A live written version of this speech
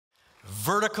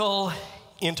Vertical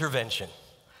intervention.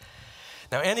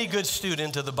 Now, any good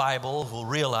student of the Bible will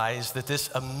realize that this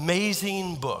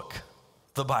amazing book,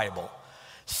 the Bible,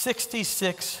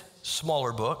 66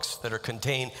 smaller books that are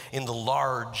contained in the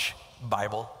large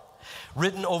Bible,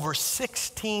 written over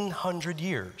 1,600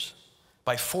 years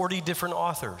by 40 different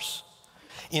authors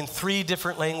in 3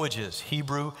 different languages,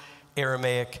 Hebrew,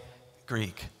 Aramaic,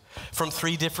 Greek, from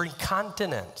 3 different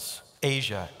continents,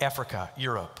 Asia, Africa,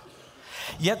 Europe.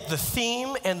 Yet the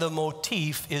theme and the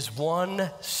motif is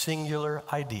one singular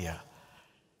idea,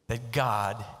 that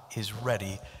God is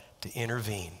ready to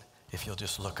intervene if you'll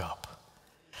just look up.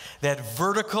 That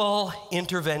vertical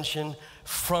intervention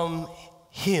from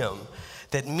Him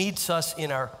that meets us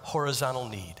in our horizontal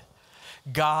need.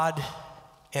 God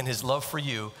and His love for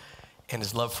you and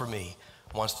His love for me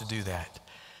wants to do that.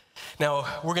 Now,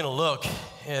 we're going to look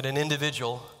at an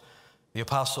individual, the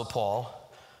Apostle Paul.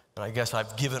 And I guess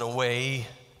I've given away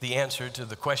the answer to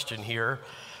the question here.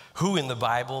 Who in the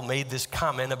Bible made this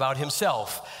comment about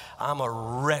himself? I'm a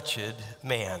wretched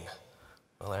man.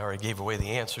 Well, I already gave away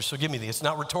the answer, so give me it's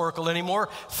not rhetorical anymore.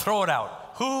 Throw it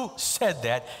out. Who said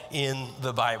that in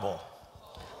the Bible?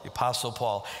 The Apostle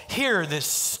Paul. Here, this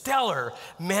stellar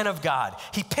man of God.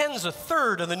 He pens a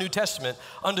third of the New Testament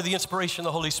under the inspiration of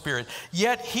the Holy Spirit.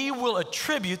 Yet he will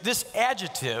attribute this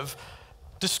adjective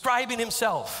describing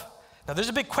himself. Now, there's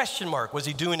a big question mark. Was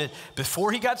he doing it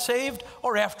before he got saved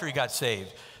or after he got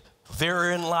saved?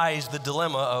 Therein lies the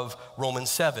dilemma of Romans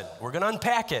 7. We're going to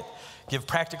unpack it, give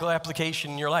practical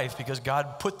application in your life because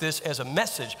God put this as a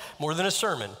message more than a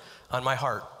sermon on my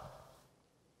heart.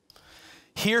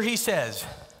 Here he says,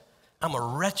 I'm a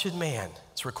wretched man.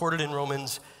 It's recorded in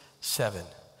Romans 7.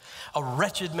 A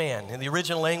wretched man. In the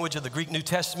original language of the Greek New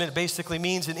Testament, it basically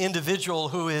means an individual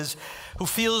who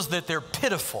feels that they're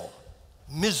pitiful,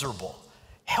 miserable,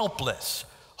 helpless,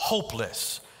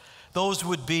 hopeless. Those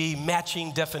would be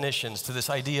matching definitions to this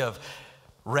idea of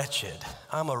wretched.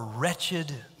 I'm a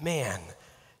wretched man,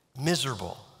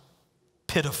 miserable,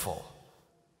 pitiful,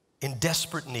 in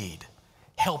desperate need,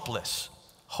 helpless,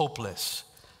 hopeless.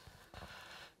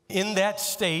 In that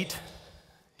state,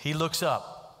 he looks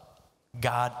up.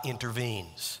 God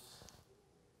intervenes.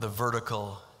 The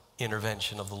vertical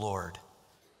intervention of the Lord.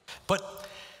 But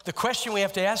the question we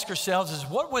have to ask ourselves is,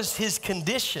 what was his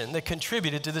condition that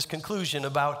contributed to this conclusion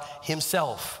about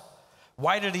himself?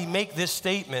 Why did he make this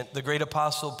statement, the great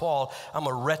Apostle Paul, I'm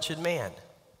a wretched man?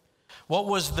 What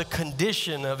was the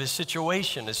condition of his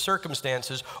situation, his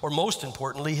circumstances, or most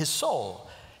importantly, his soul,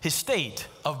 his state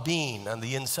of being on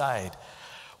the inside?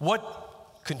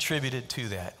 What contributed to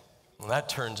that? Well, that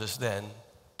turns us then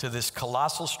to this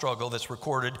colossal struggle that's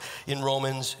recorded in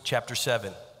Romans chapter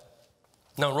 7.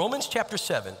 Now, in Romans chapter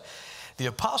 7, the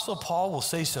Apostle Paul will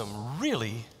say some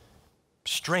really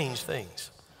strange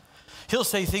things. He'll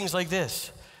say things like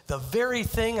this: the very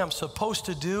thing I'm supposed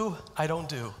to do, I don't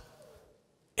do.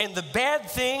 And the bad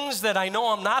things that I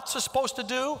know I'm not supposed to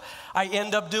do, I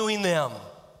end up doing them.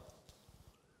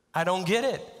 I don't get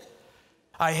it.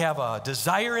 I have a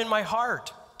desire in my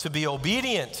heart to be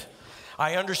obedient.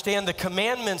 I understand the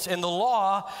commandments and the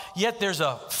law, yet there's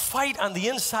a fight on the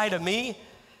inside of me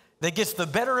that gets the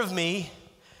better of me,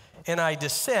 and I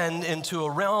descend into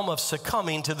a realm of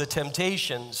succumbing to the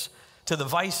temptations, to the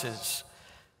vices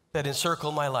that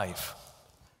encircle my life.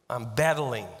 I'm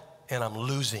battling and I'm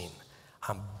losing.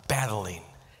 I'm battling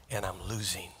and I'm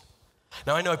losing.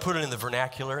 Now, I know I put it in the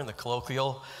vernacular, in the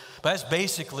colloquial, but that's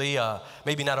basically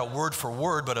maybe not a word for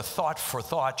word, but a thought for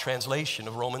thought translation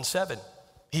of Romans 7.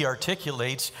 He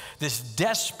articulates this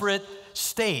desperate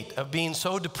state of being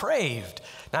so depraved,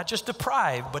 not just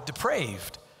deprived, but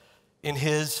depraved in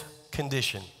his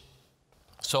condition.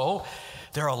 So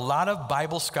there are a lot of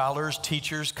Bible scholars,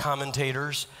 teachers,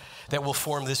 commentators that will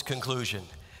form this conclusion.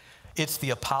 It's the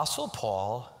Apostle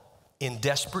Paul in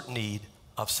desperate need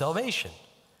of salvation.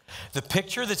 The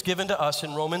picture that's given to us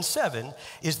in Romans 7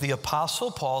 is the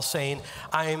Apostle Paul saying,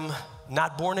 I'm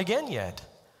not born again yet.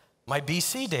 My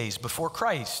BC days before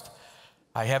Christ,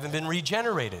 I haven't been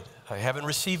regenerated. I haven't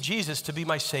received Jesus to be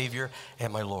my Savior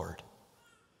and my Lord.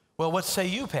 Well, what say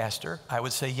you, Pastor? I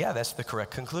would say, yeah, that's the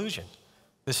correct conclusion.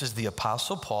 This is the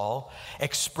Apostle Paul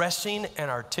expressing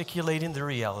and articulating the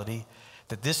reality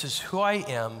that this is who I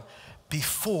am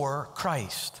before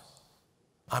Christ.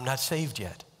 I'm not saved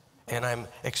yet. And I'm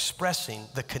expressing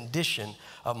the condition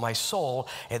of my soul.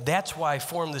 And that's why I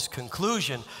formed this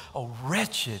conclusion, oh,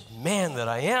 wretched man that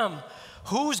I am,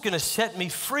 who's going to set me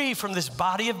free from this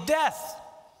body of death?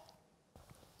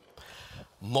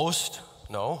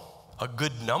 A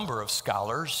good number of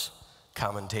scholars,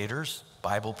 commentators,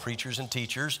 Bible preachers and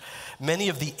teachers, many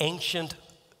of the ancient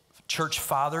church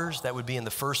fathers that would be in the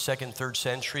 1st, 2nd, 3rd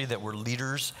century that were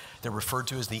leaders, they're referred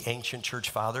to as the ancient church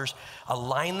fathers,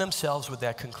 align themselves with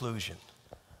that conclusion.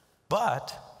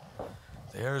 But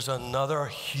there's another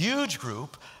huge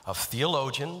group of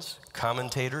theologians,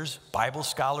 commentators, Bible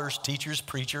scholars, teachers,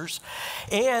 preachers,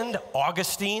 and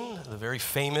Augustine, the very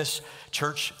famous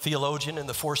church theologian in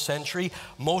the 4th century,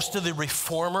 most of the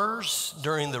reformers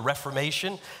during the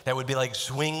Reformation, that would be like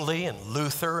Zwingli and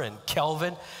Luther and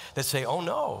Calvin, that say, oh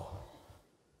no,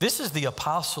 this is the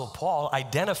Apostle Paul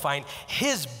identifying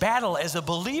his battle as a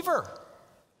believer.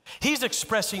 He's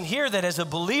expressing here that as a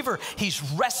believer, he's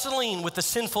wrestling with the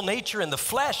sinful nature and the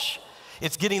flesh.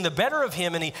 It's getting the better of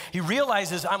him, and he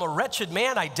realizes, I'm a wretched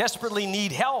man. I desperately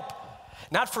need help,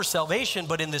 not for salvation,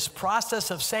 but in this process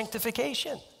of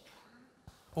sanctification.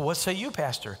 Well, what say you,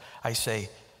 Pastor? I say,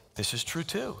 this is true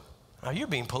too. Now, you're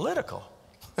being political.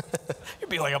 You're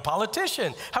being like a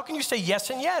politician. How can you say yes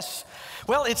and yes?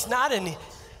 Well, it's not an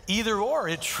either or.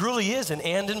 It truly is an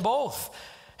and in both.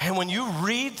 And when you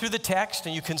read through the text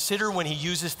and you consider when he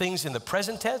uses things in the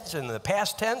present tense and in the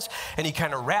past tense, and he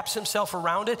kind of wraps himself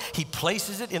around it, he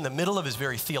places it in the middle of his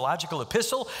very theological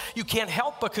epistle, you can't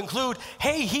help but conclude,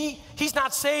 hey, he's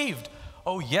not saved.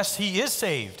 Oh, yes, he is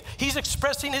saved. He's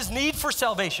expressing his need for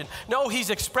salvation. No, he's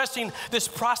expressing this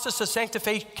process of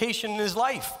sanctification in his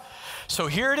life. So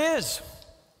here it is.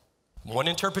 One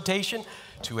interpretation,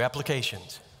 two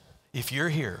applications. If you're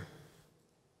here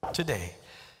today,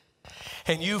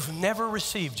 and you've never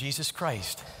received Jesus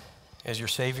Christ as your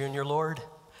Savior and your Lord,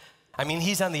 I mean,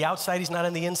 he's on the outside, he's not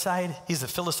on the inside. He's a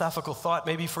philosophical thought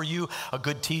maybe for you, a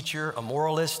good teacher, a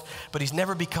moralist, but he's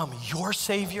never become your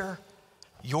Savior,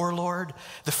 your Lord,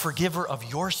 the forgiver of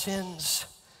your sins.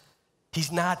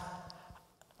 He's not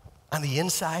on the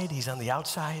inside, he's on the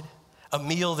outside. A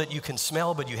meal that you can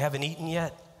smell but you haven't eaten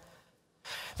yet.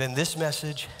 Then this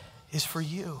message is for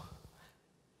you.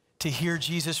 To hear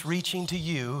Jesus reaching to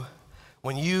you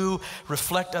when you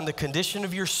reflect on the condition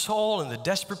of your soul and the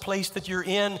desperate place that you're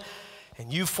in,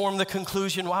 and you form the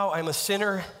conclusion, wow, I'm a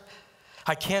sinner.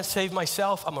 I can't save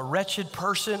myself. I'm a wretched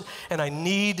person, and I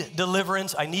need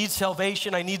deliverance. I need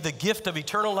salvation. I need the gift of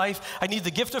eternal life. I need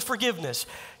the gift of forgiveness.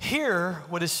 Hear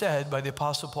what is said by the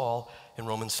Apostle Paul in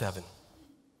Romans 7.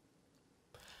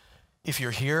 If you're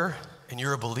here and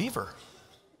you're a believer,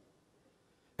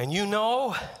 and you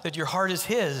know that your heart is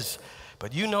his,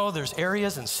 but you know there's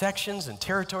areas and sections and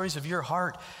territories of your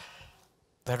heart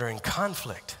that are in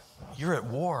conflict. You're at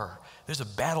war. There's a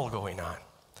battle going on.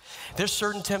 There's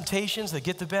certain temptations that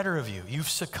get the better of you. You've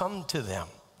succumbed to them.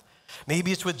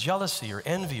 Maybe it's with jealousy or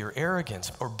envy or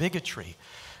arrogance or bigotry.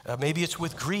 Maybe it's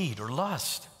with greed or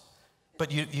lust.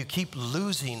 But you keep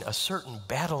losing a certain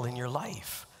battle in your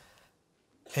life.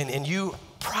 And you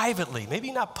privately,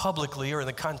 maybe not publicly or in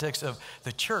the context of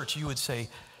the church, you would say,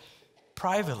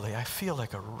 privately, I feel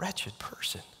like a wretched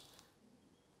person.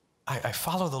 I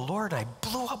follow the Lord. I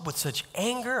blew up with such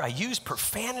anger. I used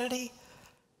profanity.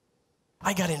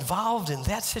 I got involved in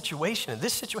that situation, in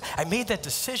this situation. I made that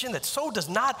decision that so does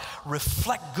not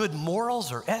reflect good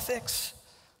morals or ethics.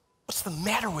 What's the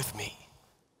matter with me?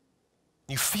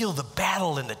 You feel the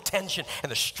battle and the tension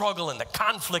and the struggle and the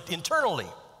conflict internally.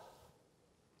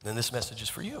 Then this message is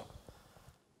for you.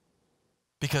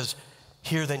 Because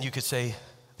here then you could say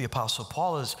the Apostle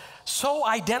Paul is so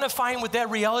identifying with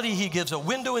that reality, he gives a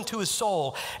window into his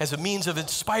soul as a means of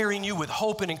inspiring you with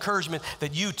hope and encouragement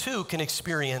that you too can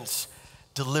experience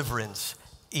deliverance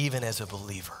even as a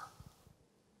believer.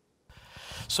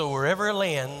 So wherever it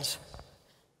lands,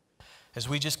 as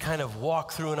we just kind of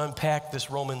walk through and unpack this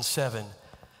Romans 7,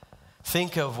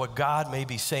 think of what God may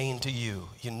be saying to you.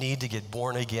 You need to get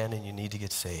born again and you need to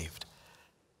get saved.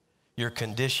 Your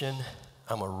condition,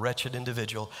 I'm a wretched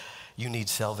individual. You need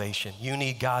salvation. You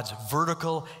need God's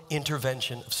vertical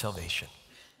intervention of salvation.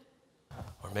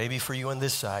 Or maybe for you on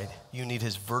this side, you need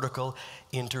his vertical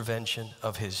intervention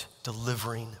of his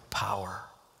delivering power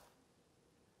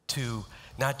to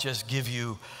not just give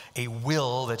you a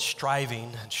will that's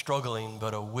striving and struggling,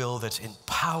 but a will that's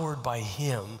empowered by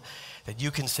him, that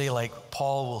you can say, like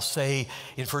Paul will say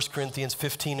in 1 Corinthians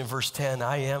 15 and verse 10,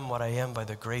 I am what I am by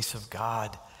the grace of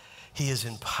God. He is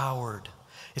empowered.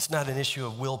 It's not an issue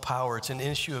of willpower. It's an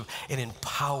issue of an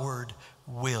empowered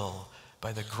will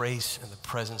by the grace and the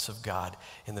presence of God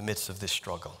in the midst of this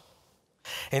struggle.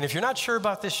 And if you're not sure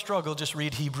about this struggle, just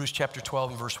read Hebrews chapter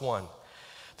 12 and verse 1.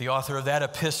 The author of that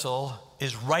epistle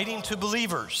is writing to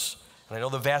believers. And I know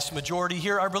the vast majority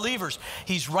here are believers.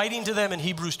 He's writing to them in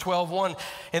Hebrews 12:1.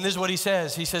 And this is what he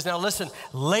says. He says, now listen,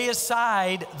 lay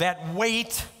aside that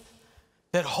weight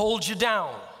that holds you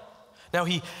down. Now,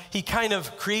 he kind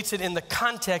of creates it in the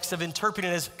context of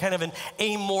interpreting it as kind of an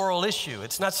amoral issue.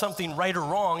 It's not something right or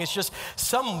wrong. It's just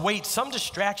some weight, some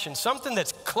distraction, something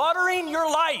that's cluttering your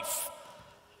life,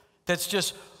 that's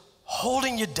just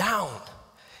holding you down.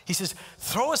 He says,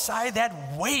 throw aside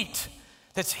that weight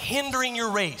that's hindering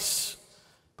your race.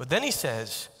 But then he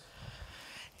says,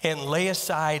 and lay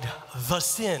aside the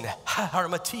sin,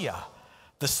 harmatia,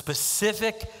 the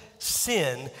specific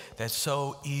sin that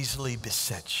so easily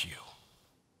besets you,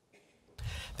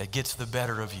 that gets the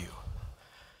better of you.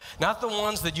 Not the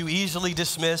ones that you easily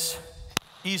dismiss,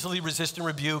 easily resist and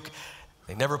rebuke.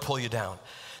 They never pull you down.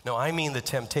 No, I mean the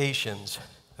temptations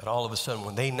that all of a sudden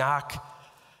when they knock,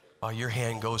 your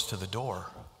hand goes to the door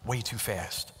way too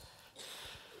fast.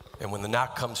 And when the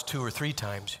knock comes 2 or 3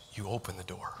 times, you open the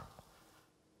door.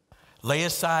 Lay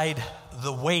aside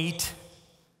the weight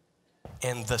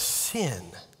and the sin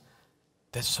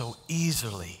that so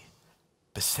easily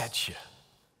besets you,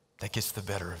 that gets the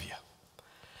better of you.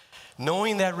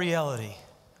 Knowing that reality,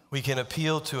 we can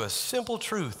appeal to a simple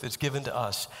truth that's given to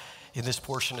us in this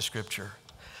portion of Scripture.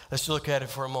 Let's look at it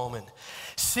for a moment.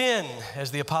 Sin,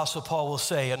 as the Apostle Paul will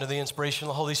say under the inspiration of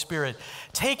the Holy Spirit,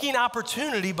 taking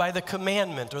opportunity by the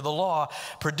commandment or the law,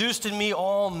 produced in me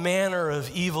all manner of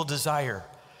evil desire.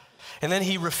 And then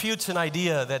he refutes an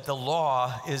idea that the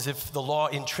law is, if the law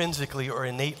intrinsically or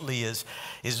innately is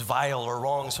vile or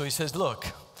wrong. So he says, look,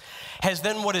 has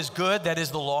then what is good, that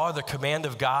is the law, the command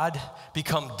of God,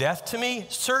 become death to me?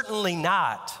 Certainly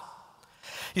not.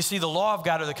 You see, the law of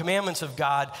God or the commandments of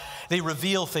God, they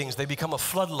reveal things. They become a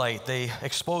floodlight. They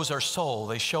expose our soul.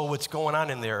 They show what's going on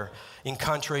in there in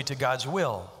contrary to God's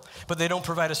will. But they don't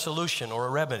provide a solution or a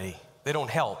remedy. They don't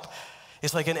help.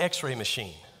 It's like an X-ray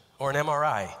machine or an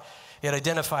MRI. It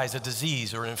identifies a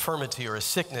disease or an infirmity or a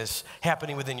sickness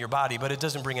happening within your body, but it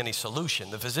doesn't bring any solution.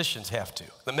 The physicians have to.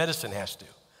 The medicine has to.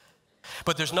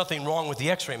 But there's nothing wrong with the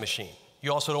X-ray machine.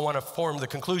 You also don't want to form the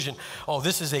conclusion, oh,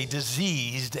 this is a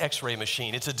diseased X-ray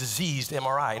machine. It's a diseased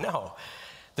MRI. No,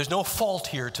 there's no fault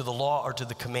here to the law or to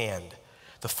the command.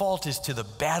 The fault is to the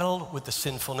battle with the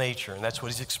sinful nature, and that's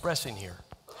what he's expressing here.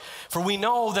 For we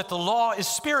know that the law is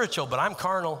spiritual, but I'm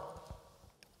carnal,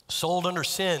 sold under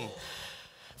sin.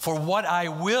 For what I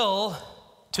will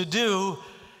to do,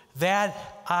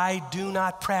 that I do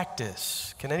not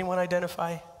practice. Can anyone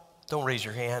identify? Don't raise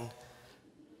your hand.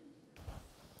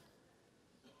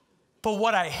 But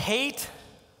what I hate,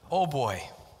 oh boy.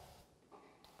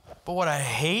 But what I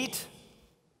hate,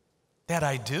 that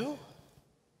I do.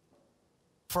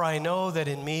 For I know that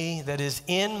in me, that is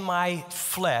in my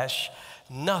flesh,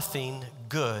 nothing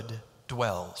good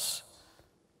dwells.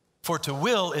 For to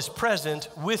will is present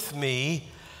with me,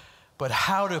 but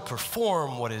how to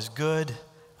perform what is good,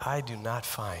 I do not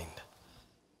find.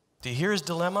 Do you hear his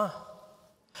dilemma?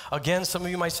 Again, some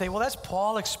of you might say, well, that's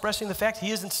Paul expressing the fact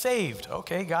he isn't saved.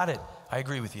 Okay, got it. I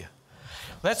agree with you.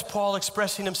 That's Paul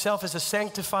expressing himself as a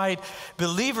sanctified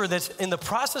believer that's in the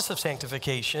process of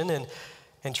sanctification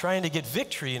and trying to get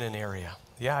victory in an area.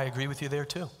 Yeah, I agree with you there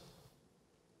too.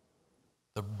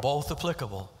 They're both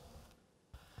applicable.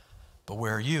 But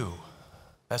where are you?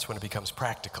 That's when it becomes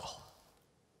practical.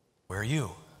 Where are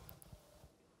you?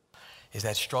 Is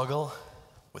that struggle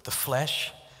with the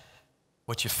flesh?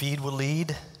 What you feed will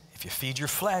lead. If you feed your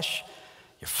flesh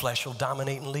will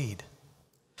dominate and lead.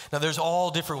 Now, there's all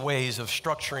different ways of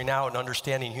structuring out and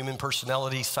understanding human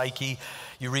personality, psyche.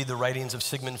 You read the writings of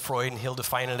Sigmund Freud, and he'll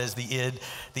define it as the id,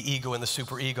 the ego, and the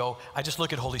superego. I just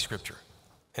look at Holy Scripture,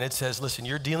 and it says, listen,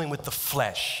 you're dealing with the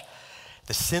flesh,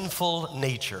 the sinful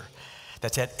nature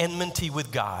that's at enmity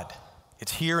with God.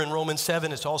 It's here in Romans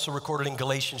 7. It's also recorded in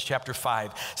Galatians chapter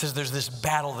 5. It says there's this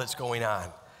battle that's going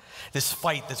on, this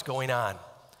fight that's going on.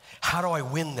 How do I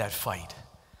win that fight?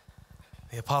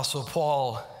 The Apostle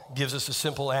Paul gives us a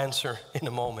simple answer in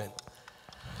a moment.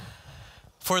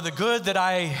 For the good that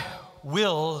I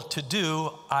will to do,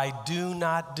 I do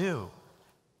not do.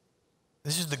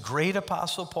 This is the great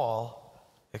Apostle Paul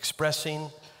expressing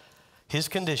his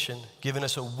condition, giving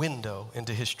us a window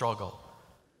into his struggle.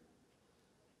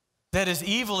 That is,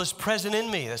 evil is present in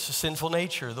me. That's the sinful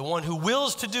nature, the one who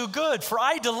wills to do good. For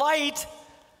I delight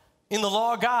in the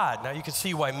law of God. Now you can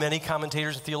see why many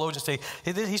commentators and theologians say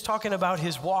he's talking about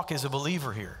his walk as a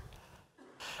believer here.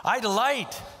 I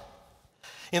delight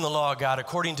in the law of God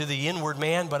according to the inward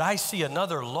man, but I see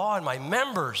another law in my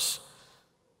members,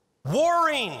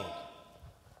 warring.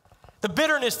 The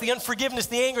bitterness, the unforgiveness,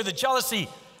 the anger, the jealousy,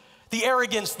 the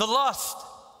arrogance, the lust,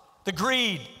 the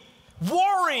greed,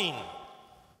 warring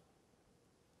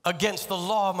against the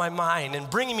law of my mind and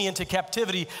bringing me into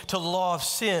captivity to the law of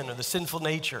sin or the sinful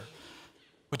nature.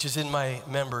 which is in my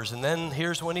members. And then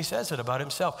here's when he says it about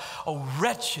himself. Oh,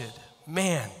 wretched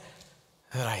man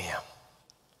that I am.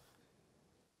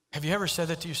 Have you ever said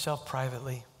that to yourself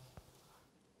privately?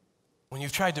 When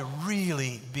you've tried to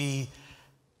really be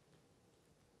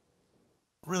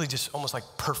just almost like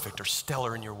perfect or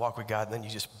stellar in your walk with God, and then you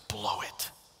just blow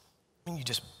it. You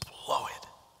just blow it.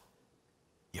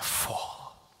 You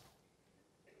fall.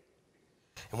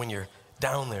 And when you're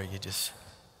down there, you just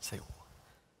say,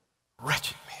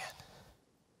 wretched man.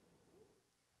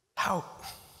 How?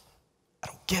 I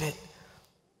don't get it.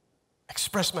 I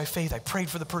expressed my faith. I prayed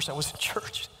for the person. I was in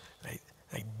church.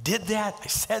 I did that. I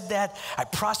said that. I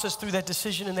processed through that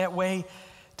decision in that way.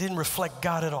 Didn't reflect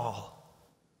God at all.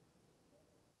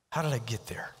 How did I get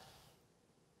there?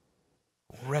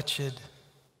 Wretched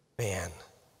man,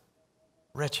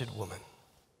 wretched woman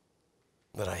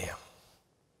that I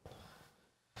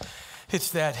am.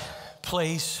 It's that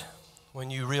place when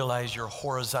you realize your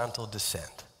horizontal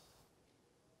descent,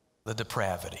 the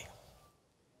depravity,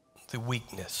 the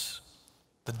weakness,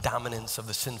 the dominance of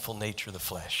the sinful nature of the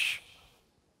flesh.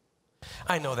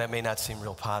 I know that may not seem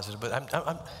real positive, but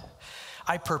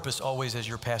I purpose always as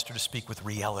your pastor to speak with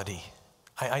reality.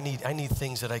 I need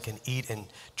things that I can eat and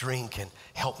drink and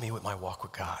help me with my walk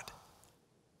with God.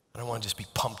 I don't want to just be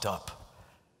pumped up.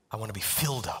 I want to be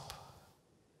filled up.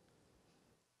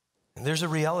 And there's a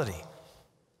reality,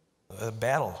 a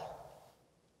battle,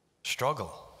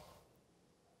 struggle,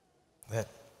 that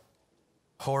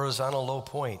horizontal low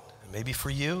point. And maybe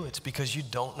for you, it's because you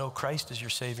don't know Christ as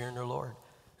your Savior and your Lord.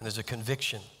 And there's a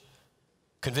conviction.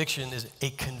 Conviction is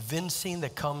a convincing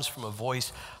that comes from a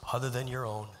voice other than your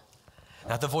own.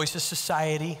 Not the voice of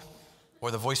society or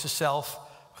the voice of self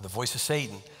or the voice of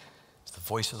Satan. It's the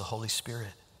voice of the Holy Spirit.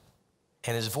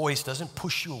 And his voice doesn't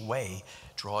push you away,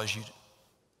 draws you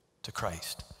to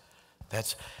Christ.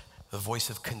 That's the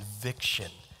voice of conviction,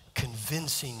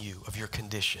 convincing you of your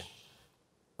condition.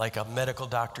 Like a medical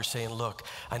doctor saying, look,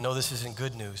 I know this isn't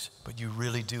good news, but you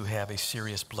really do have a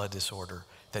serious blood disorder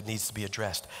that needs to be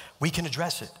addressed. We can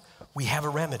address it. We have a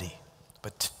remedy,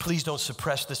 but please don't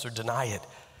suppress this or deny it.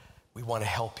 We want to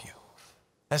help you.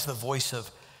 That's the voice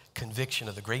of conviction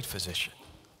of the great physician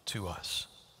to us.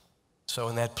 So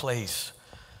in that place,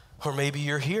 or maybe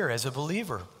you're here as a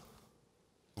believer,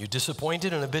 you're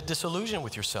disappointed and a bit disillusioned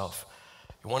with yourself.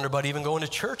 You wonder about even going to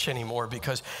church anymore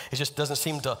because it just doesn't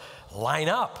seem to line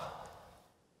up.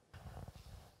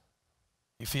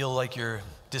 You feel like you're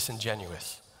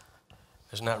disingenuous.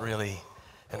 There's not really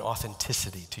an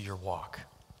authenticity to your walk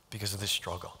because of this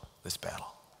struggle, this battle.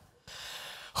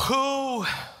 Who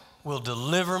will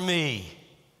deliver me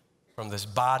from this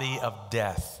body of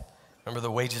death? Remember,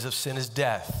 the wages of sin is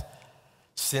death.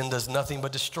 Sin does nothing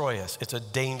but destroy us. It's a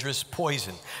dangerous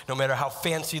poison. No matter how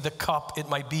fancy the cup it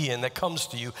might be in that comes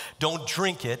to you, don't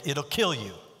drink it, it'll kill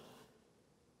you.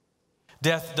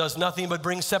 Death does nothing but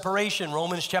bring separation.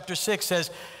 Romans chapter 6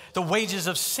 says, the wages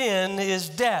of sin is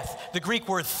death. The Greek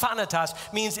word thanatos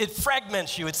means it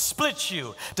fragments you, it splits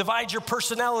you, divides your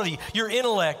personality, your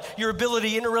intellect, your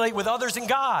ability to interrelate with others and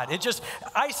God. It just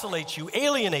isolates you,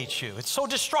 alienates you. It's so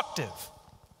destructive.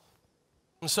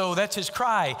 And so that's his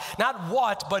cry. Not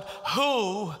what, but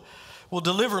who will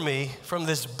deliver me from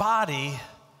this body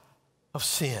of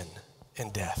sin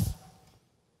and death?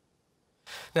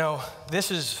 Now,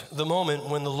 this is the moment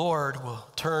when the Lord will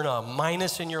turn a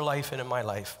minus in your life and in my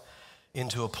life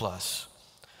into a plus.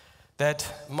 That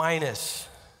minus,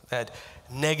 that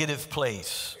negative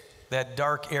place, that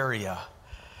dark area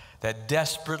that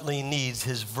desperately needs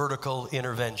his vertical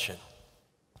intervention.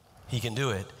 He can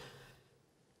do it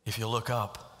if you look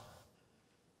up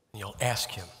and you'll ask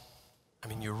him. I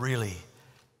mean, you really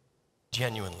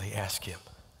genuinely ask him,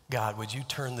 God, would you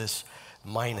turn this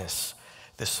minus,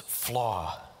 this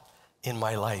flaw in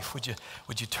my life, would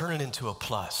you turn it into a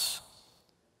plus?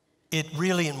 It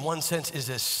really, in one sense, is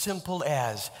as simple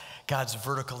as God's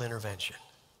vertical intervention.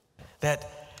 That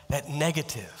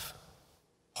negative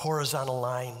horizontal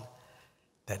line,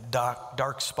 that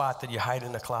dark spot that you hide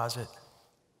in a closet,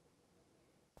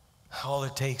 all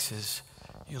it takes is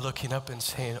you looking up and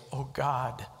saying, oh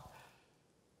God,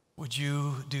 would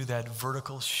you do that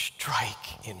vertical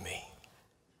strike in me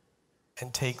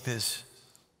and take this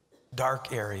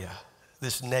dark area,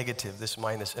 this negative, this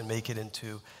minus, and make it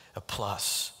into a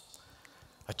plus,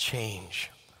 a change.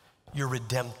 You're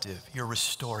redemptive, you're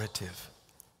restorative.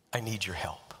 I need your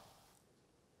help.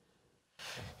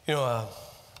 You know,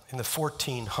 in the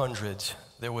 1400s,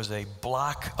 there was a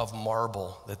block of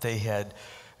marble that they had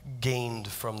gained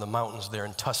from the mountains there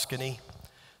in Tuscany,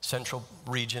 central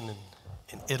region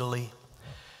in Italy.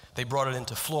 They brought it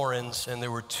into Florence, and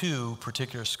there were two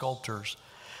particular sculptors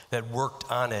that worked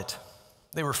on it.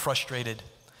 They were frustrated.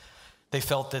 They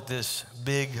felt that this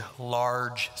big,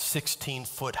 large,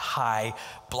 16-foot high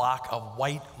block of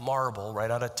white marble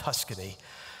right out of Tuscany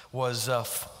was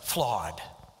flawed.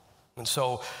 And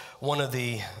so one of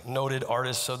the noted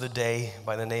artists of the day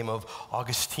by the name of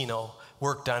Agostino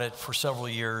worked on it for several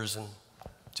years and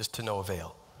just to no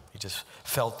avail. He just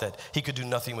felt that he could do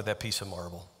nothing with that piece of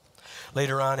marble.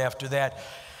 Later on after that,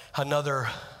 another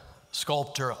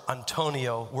sculptor,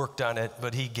 Antonio, worked on it,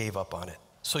 but he gave up on it.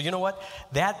 So you know what?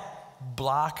 That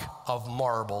block of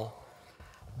marble,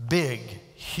 big,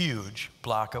 huge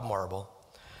block of marble,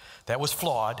 that was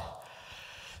flawed,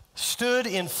 stood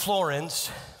in Florence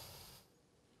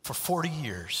for 40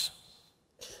 years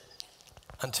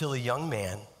until a young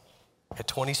man at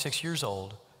 26 years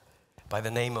old by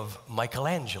the name of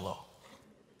Michelangelo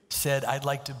said, I'd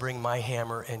like to bring my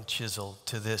hammer and chisel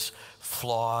to this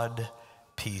flawed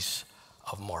piece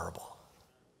of marble.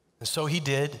 And so he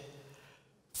did.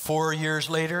 4 years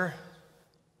later,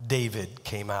 David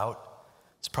came out.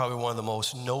 It's probably one of the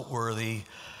most noteworthy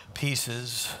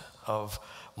pieces of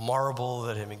marble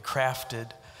that had been crafted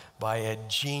by a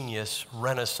genius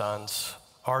Renaissance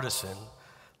artisan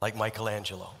like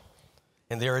Michelangelo.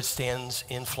 And there it stands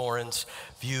in Florence,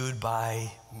 viewed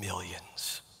by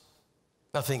millions.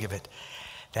 Now think of it.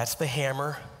 That's the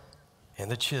hammer and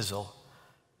the chisel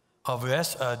of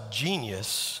a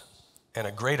genius and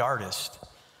a great artist.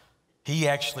 He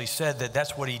actually said that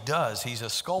that's what he does. He's a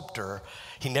sculptor.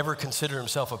 He never considered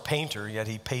himself a painter, yet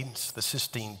he paints the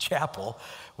Sistine Chapel,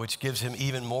 which gives him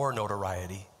even more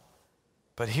notoriety.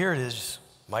 But here it is,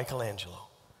 Michelangelo.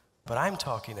 But I'm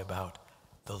talking about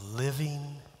the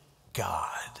living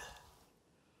God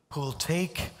who will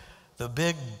take the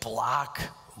big block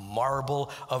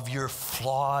marble of your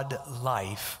flawed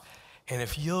life, and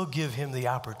if you'll give him the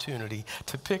opportunity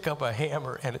to pick up a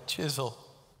hammer and a chisel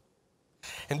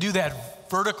and do that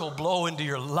vertical blow into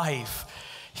your life,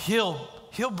 he'll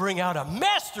bring out a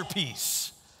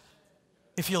masterpiece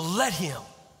if you'll let him.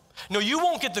 No, you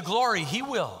won't get the glory, he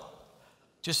will.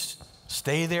 Just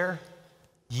stay there,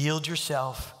 yield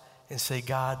yourself, and say,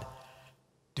 God,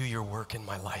 do your work in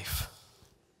my life.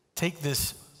 Take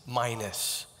this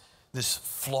minus, this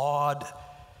flawed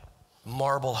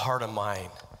marble heart of mine,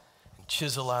 and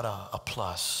chisel out a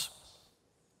plus.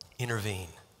 Intervene.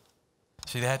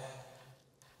 See, that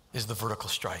is the vertical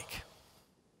strike.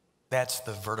 That's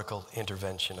the vertical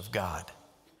intervention of God.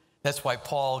 That's why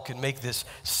Paul can make this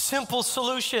simple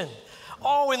solution.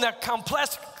 Oh, in the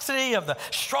complexity of the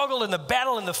struggle and the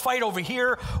battle and the fight over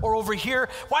here or over here,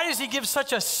 why does he give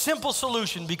such a simple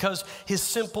solution? Because his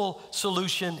simple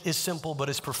solution is simple, but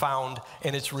it's profound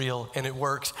and it's real and it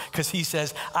works. Because he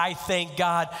says, I thank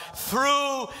God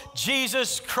through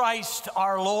Jesus Christ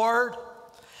our Lord.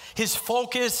 His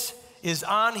focus is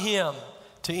on him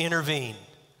to intervene.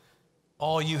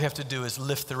 All you have to do is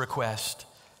lift the request.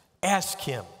 Ask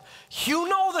him. You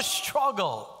know the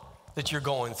struggle that you're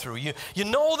going through. You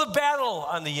know the battle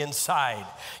on the inside.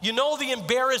 You know the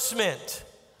embarrassment.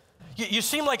 You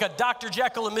seem like a Dr.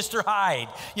 Jekyll and Mr. Hyde.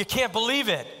 You can't believe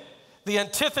it. The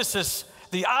antithesis,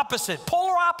 the opposite,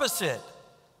 polar opposite.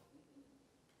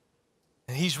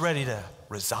 And he's ready to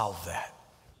resolve that.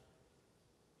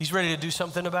 He's ready to do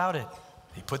something about it.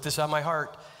 He put this on my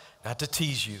heart, not to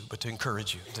tease you, but to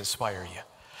encourage you, to inspire you.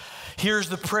 Here's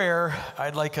the prayer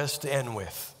I'd like us to end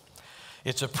with.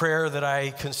 It's a prayer that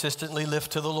I consistently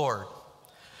lift to the Lord.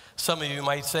 Some of you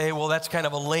might say, well, that's kind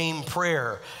of a lame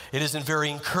prayer. It isn't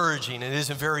very encouraging. It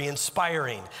isn't very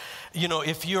inspiring. You know,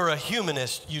 if you're a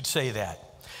humanist, you'd say that.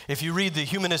 If you read the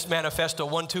Humanist Manifesto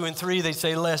 1, 2, and 3, they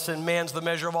say, listen, man's the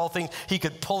measure of all things. He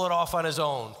could pull it off on his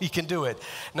own. He can do it.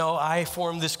 No, I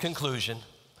formed this conclusion.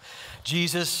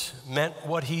 Jesus meant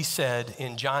what he said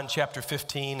in John chapter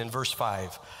 15 and verse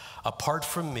 5. Apart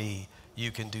from me, you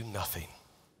can do nothing.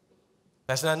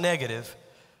 That's not negative,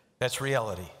 that's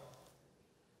reality.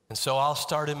 And so I'll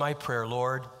start in my prayer,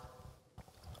 Lord,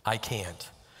 I can't.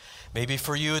 Maybe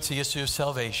for you it's the issue of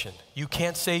salvation. You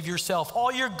can't save yourself.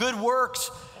 All your good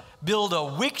works build a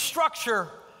weak structure,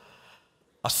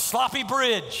 a sloppy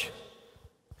bridge,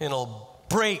 and it'll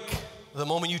break the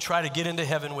moment you try to get into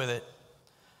heaven with it.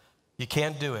 You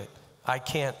can't do it. I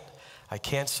can't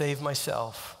save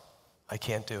myself. I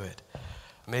can't do it.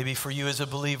 Maybe for you as a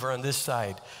believer on this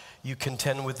side, you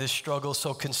contend with this struggle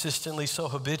so consistently, so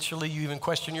habitually, you even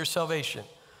question your salvation.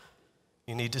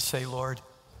 You need to say, Lord,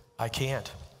 I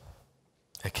can't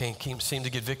seem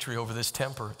to get victory over this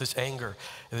temper, this anger,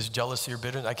 this jealousy or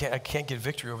bitterness. I can't get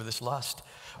victory over this lust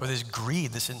or this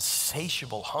greed, this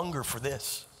insatiable hunger for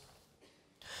this.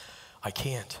 I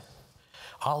can't.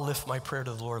 I'll lift my prayer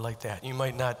to the Lord like that. You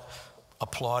might not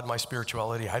applaud my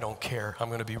spirituality. I don't care. I'm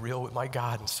going to be real with my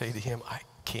God and say to him, I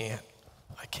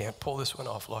can't pull this one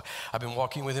off, Lord. I've been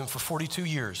walking with him for 42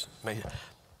 years.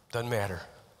 Doesn't matter.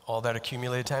 All that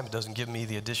accumulated time, it doesn't give me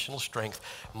the additional strength.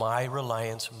 My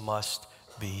reliance must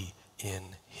be in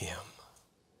him.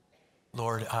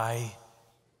 Lord, I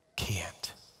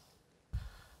can't.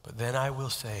 But then I will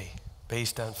say,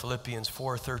 based on Philippians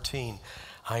 4:13,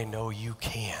 I know you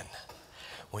can.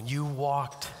 When you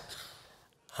walked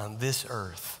on this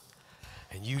earth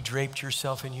and you draped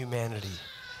yourself in humanity,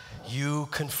 you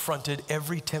confronted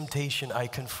every temptation I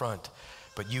confront,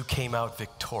 but you came out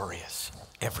victorious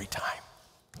every time.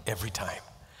 Every time.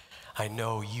 I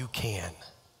know you can.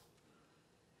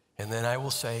 And then I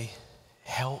will say,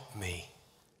 help me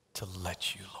to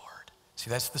let you, Lord. See,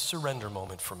 that's the surrender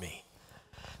moment for me.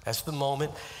 That's the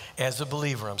moment as a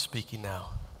believer I'm speaking now.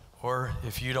 Or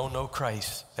if you don't know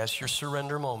Christ, that's your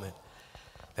surrender moment.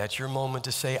 That's your moment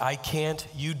to say, I can't.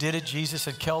 You did it, Jesus,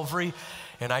 at Calvary,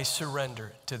 and I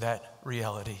surrender to that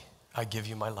reality. I give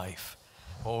you my life.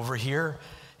 Over here,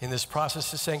 in this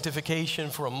process of sanctification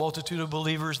for a multitude of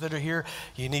believers that are here,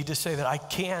 you need to say that I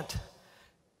can't.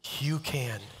 You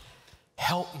can.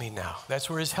 Help me now. That's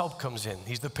where his help comes in.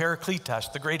 He's the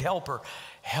Parakletos, the great helper.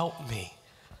 Help me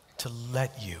to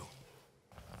let you.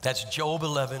 That's Job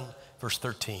 11, verse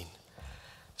 13.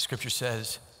 The scripture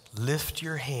says, lift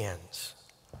your hands.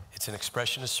 It's an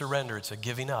expression of surrender. It's a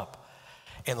giving up.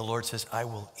 And the Lord says, I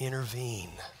will intervene.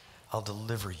 I'll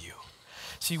deliver you.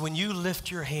 See, when you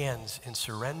lift your hands and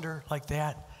surrender like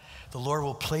that, the Lord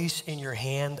will place in your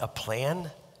hand a plan.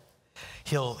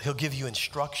 He'll give you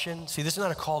instruction. See, this is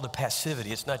not a call to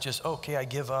passivity. It's not just, okay, I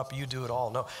give up, you do it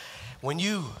all. No. When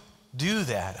you do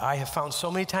that, I have found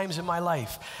so many times in my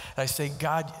life, I say,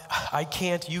 God, I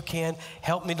can't, you can,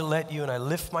 help me to let you, and I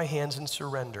lift my hands and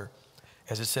surrender.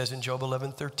 As it says in Job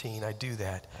 11:13, I do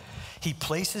that. He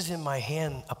places in my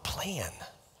hand a plan,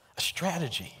 a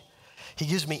strategy. He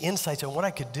gives me insights on what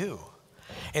I could do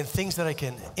and things that I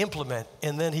can implement,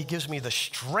 and then he gives me the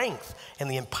strength and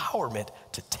the empowerment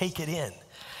to take it in.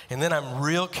 And then I'm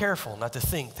real careful not to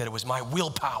think that it was my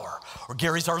willpower or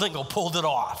Gary Zarlingo pulled it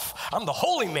off. I'm the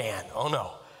holy man. Oh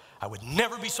no, I would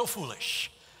never be so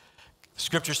foolish.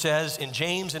 Scripture says in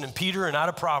James and in Peter and out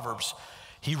of Proverbs,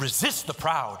 he resists the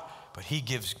proud, but he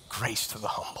gives grace to the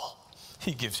humble.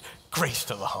 He gives grace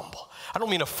to the humble. I don't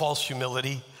mean a false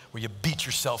humility where you beat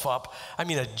yourself up. I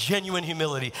mean a genuine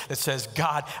humility that says,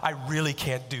 God, I really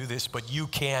can't do this, but you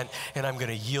can, and I'm going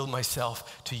to yield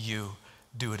myself to you.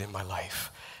 Do it in my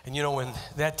life. And you know, when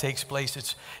that takes place,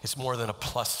 it's more than a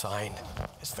plus sign.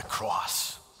 It's the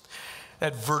cross.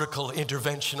 That vertical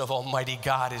intervention of Almighty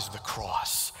God is the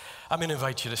cross. I'm going to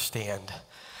invite you to stand.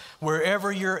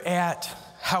 Wherever you're at,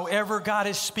 however God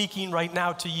is speaking right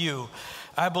now to you,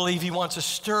 I believe he wants to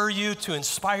stir you, to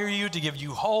inspire you, to give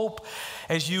you hope.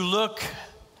 As you look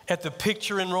at the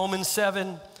picture in Romans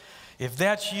 7, if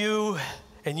that's you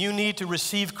and you need to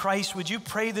receive Christ, would you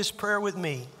pray this prayer with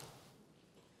me?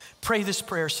 Pray this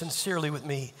prayer sincerely with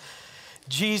me.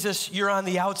 Jesus, you're on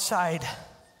the outside,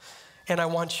 and I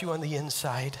want you on the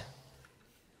inside.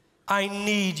 I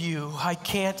need you. I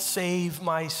can't save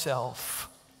myself.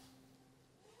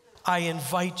 I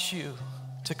invite you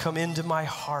to come into my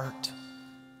heart,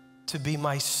 to be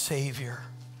my Savior.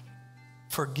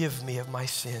 Forgive me of my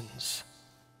sins.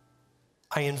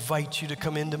 I invite you to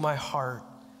come into my heart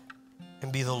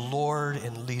and be the Lord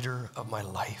and leader of my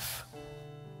life.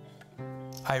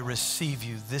 I receive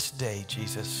you this day,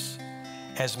 Jesus,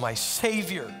 as my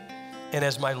Savior and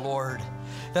as my Lord,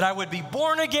 that I would be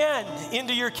born again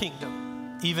into your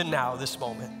kingdom, even now, this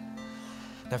moment.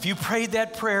 Now, if you prayed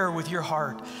that prayer with your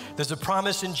heart, there's a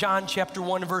promise in John chapter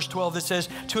 1 verse 12 that says,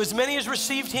 to as many as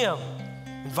received him,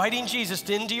 inviting Jesus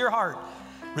into your heart,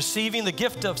 receiving the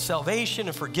gift of salvation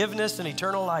and forgiveness and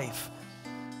eternal life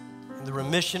and the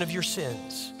remission of your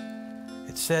sins,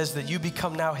 it says that you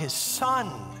become now his son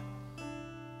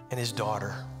and his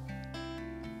daughter.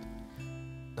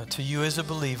 Now, to you as a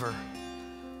believer,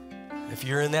 if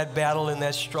you're in that battle, in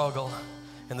that struggle,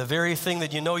 and the very thing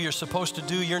that you know you're supposed to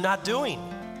do, you're not doing,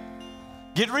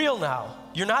 get real now.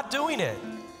 You're not doing it.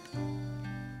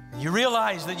 You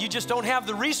realize that you just don't have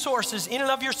the resources in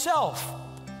and of yourself.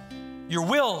 Your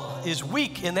will is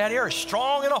weak in that area,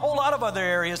 strong in a whole lot of other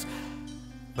areas,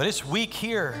 but it's weak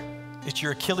here. It's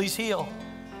your Achilles heel.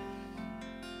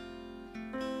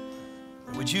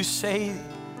 Would you say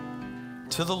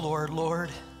to the Lord, Lord,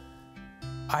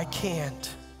 I can't,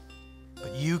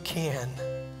 but you can.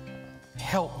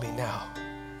 Help me now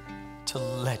to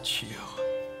let you.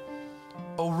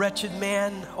 Oh, wretched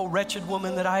man, oh, wretched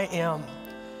woman that I am,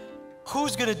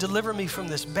 Who's going to deliver me from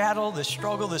this battle, this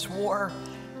struggle, this war?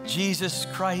 Jesus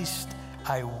Christ,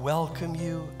 I welcome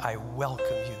you, I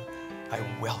welcome you, I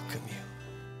welcome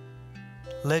you.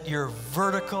 Let your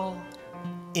vertical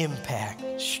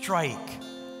impact strike,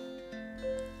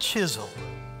 chisel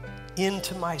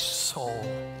into my soul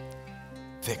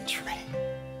victory.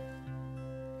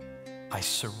 I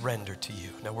surrender to you.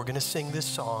 Now we're going to sing this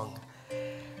song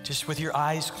just with your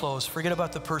eyes closed. Forget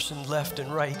about the person left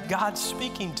and right. God's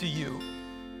speaking to you.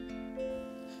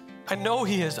 I know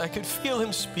He is. I could feel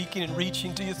Him speaking and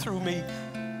reaching to you through me.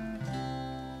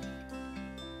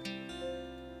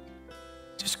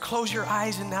 Just close your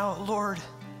eyes and now, Lord,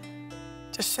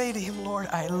 just say to Him, Lord,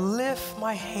 I lift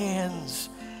my hands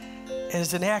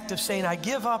as an act of saying, I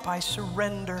give up, I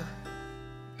surrender.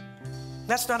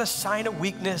 That's not a sign of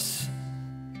weakness.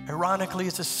 Ironically,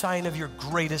 it's a sign of your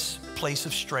greatest place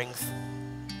of strength.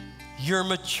 Your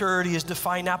maturity is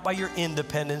defined not by your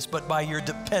independence, but by your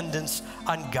dependence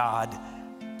on God.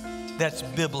 That's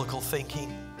biblical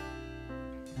thinking.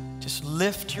 Just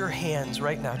lift your hands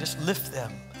right now. Just lift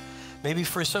them. Maybe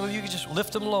for some of you, you can just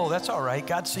lift them low. That's all right.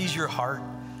 God sees your heart.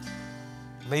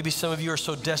 Maybe some of you are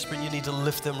so desperate you need to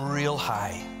lift them real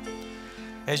high.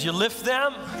 As you lift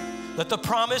them, let the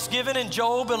promise given in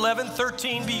Job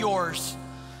 11:13 be yours.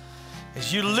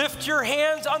 As you lift your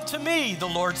hands unto me, the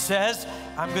Lord says,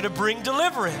 I'm going to bring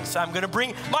deliverance. I'm going to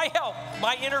bring my help,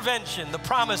 my intervention. The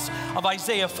promise of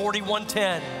Isaiah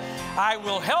 41:10. I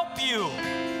will help you.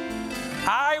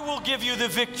 I will give you the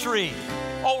victory.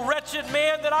 Oh, wretched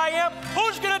man that I am,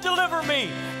 who's going to deliver me?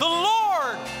 The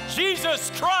Lord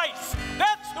Jesus Christ.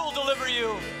 That's who'll deliver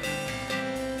you.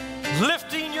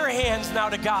 Lifting your hands now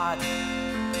to God.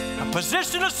 A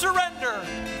position of surrender.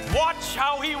 Watch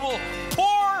how He will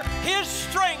pour His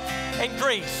strength and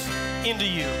grace into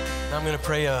you. I'm going to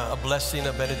pray a blessing,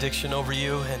 a benediction over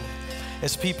you. And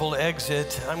as people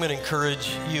exit, I'm going to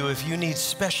encourage you, if you need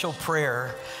special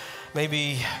prayer,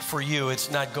 maybe for you, it's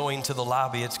not going to the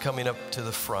lobby, it's coming up to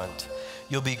the front.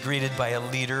 You'll be greeted by a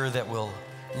leader that will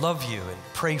love you and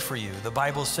pray for you. The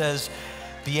Bible says,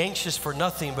 be anxious for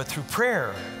nothing, but through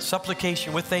prayer,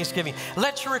 supplication with thanksgiving,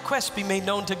 let your requests be made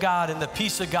known to God, and the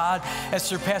peace of God that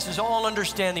surpasses all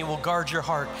understanding will guard your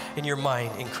heart and your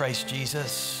mind in Christ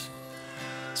Jesus.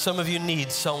 Some of you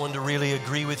need someone to really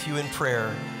agree with you in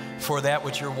prayer for that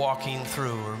which you're walking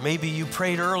through. Or maybe you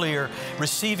prayed earlier,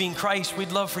 receiving Christ.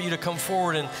 We'd love for you to come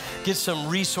forward and get some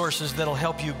resources that'll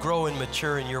help you grow and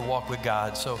mature in your walk with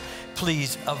God. So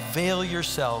please avail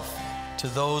yourself to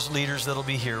those leaders that'll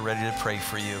be here ready to pray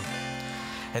for you.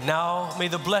 And now may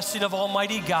the blessing of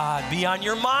Almighty God be on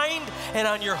your mind and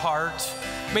on your heart.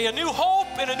 May a new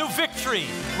hope and a new victory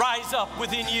rise up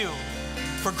within you.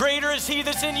 For greater is He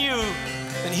that's in you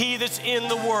than he that's in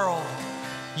the world.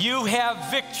 You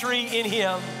have victory in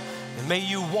Him, and may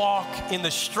you walk in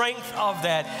the strength of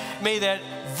that. May that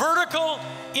vertical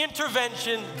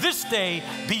intervention this day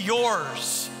be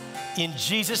yours. In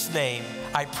Jesus' name,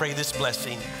 I pray this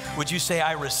blessing. Would you say,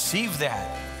 I receive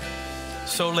that?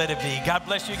 So let it be. God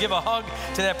bless you. Give a hug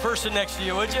to that person next to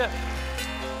you, would you?